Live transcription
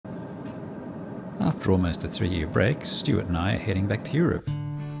After almost a 3-year break, Stuart and I are heading back to Europe.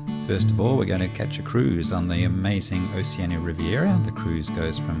 First of all, we're going to catch a cruise on the amazing Oceania Riviera. The cruise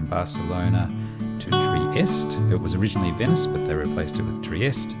goes from Barcelona to Trieste. It was originally Venice, but they replaced it with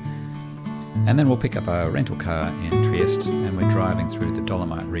Trieste. And then we'll pick up our rental car in Trieste, and we're driving through the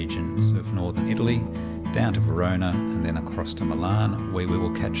Dolomite regions of northern Italy, down to Verona, and then across to Milan, where we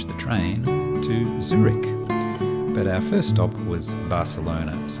will catch the train to Zurich. But our first stop was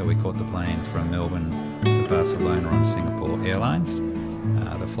Barcelona, so we caught the plane from Melbourne to Barcelona on Singapore Airlines.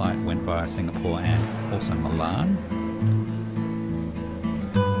 The flight went via Singapore and also Milan.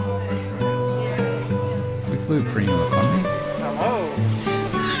 We flew premium economy. Hello.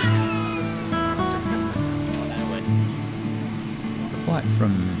 The flight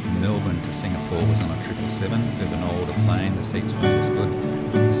from Melbourne to Singapore was on a 777, a bit of an older plane, the seats weren't as good.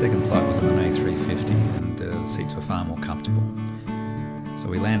 The second flight was on an A350 and the seats were far more comfortable. So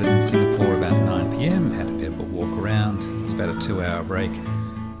we landed in Singapore about 9 PM, had a bit of a walk around. It was about a 2-hour break,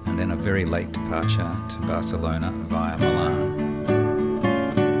 and then a very late departure to Barcelona via Milan.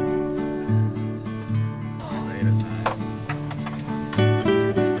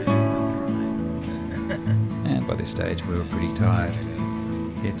 And by this stage we were pretty tired.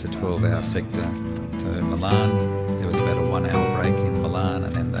 It's a 12-hour sector to Milan. There was about a 1-hour break in Milan,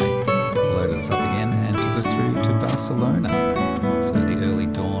 and then they loaded us up again and took us through to Barcelona. So the early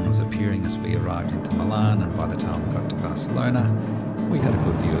dawn was appearing as we arrived into Milan, and by the time we got to Barcelona, we had a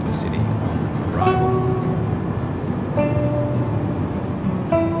good view of the city on arrival.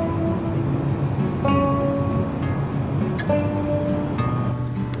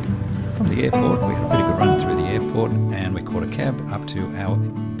 From the airport, we had a pretty good run through the airport, and we caught a cab up to our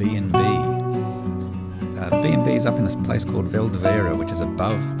B&B. B&B is up in this place called Vallvidrera, which is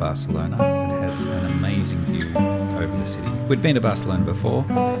above Barcelona. It has an amazing view over the city. We'd been to Barcelona before.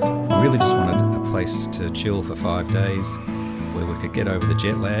 We really just wanted a place to chill for 5 days where we could get over the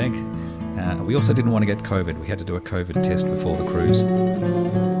jet lag. We also didn't want to get COVID. We had to do a COVID test before the cruise.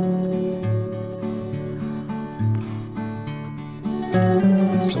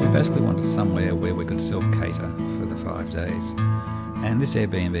 So we basically wanted somewhere where we could self-cater for the 5 days. And this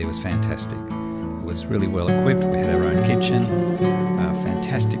Airbnb was fantastic. It was really well equipped. We had our own kitchen,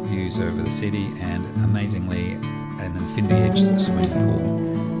 fantastic views over the city, and amazingly an infinity-edge swimming pool.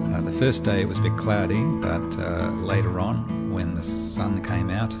 The first day it was a bit cloudy, but later on, when the sun came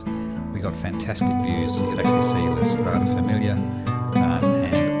out, we got fantastic views. You could actually see La Sagrada Familia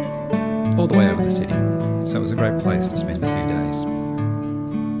and all the way over the city. So it was a great place to spend a few days.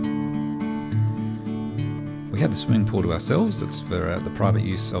 We had the swimming pool to ourselves. It's for the private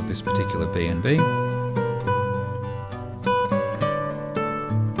use of this particular B&B.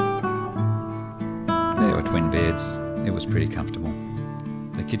 There were twin beds. It was pretty comfortable.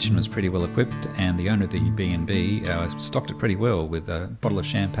 The kitchen was pretty well equipped, and the owner of the B&B stocked it pretty well with a bottle of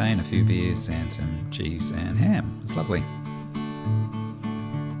champagne, a few beers, and some cheese and ham. It was lovely.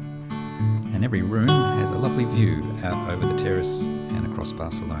 And every room has a lovely view out over the terrace and across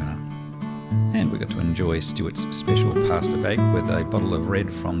Barcelona. And we got to enjoy Stuart's special pasta bake with a bottle of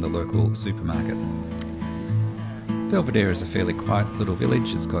red from the local supermarket. Vallvidrera is a fairly quiet little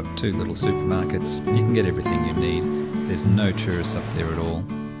village. It's got 2 little supermarkets. You can get everything you need. There's no tourists up there at all.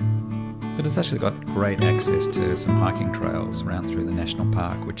 But it's actually got great access to some hiking trails around through the national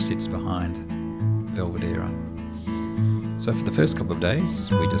park, which sits behind Vallvidrera. So for the first couple of days,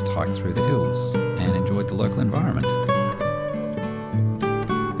 we just hiked through the hills and enjoyed the local environment.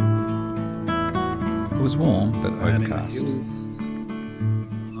 It was warm, but overcast.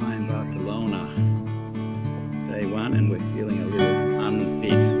 I'm in Barcelona, day 1, and we're feeling a little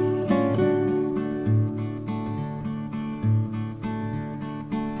unfit.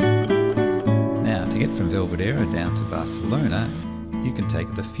 Now, to get from Vallvidrera down to Barcelona, you can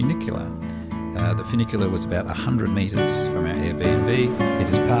take the funicular. The funicular was about 100 metres from our Airbnb. It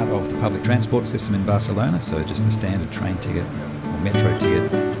is part of the public transport system in Barcelona, so just the standard train ticket or metro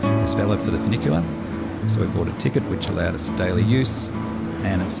ticket is valid for the funicular. So we bought a ticket which allowed us daily use,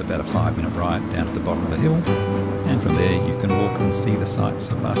 and it's about a 5-minute ride down to the bottom of the hill, and from there you can walk and see the sights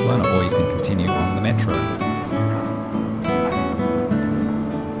of Barcelona, or you can continue on the metro.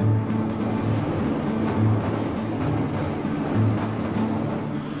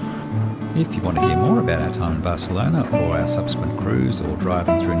 If you want to hear more about our time in Barcelona or our subsequent cruise or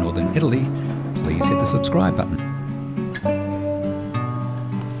driving through northern Italy, please hit the subscribe button.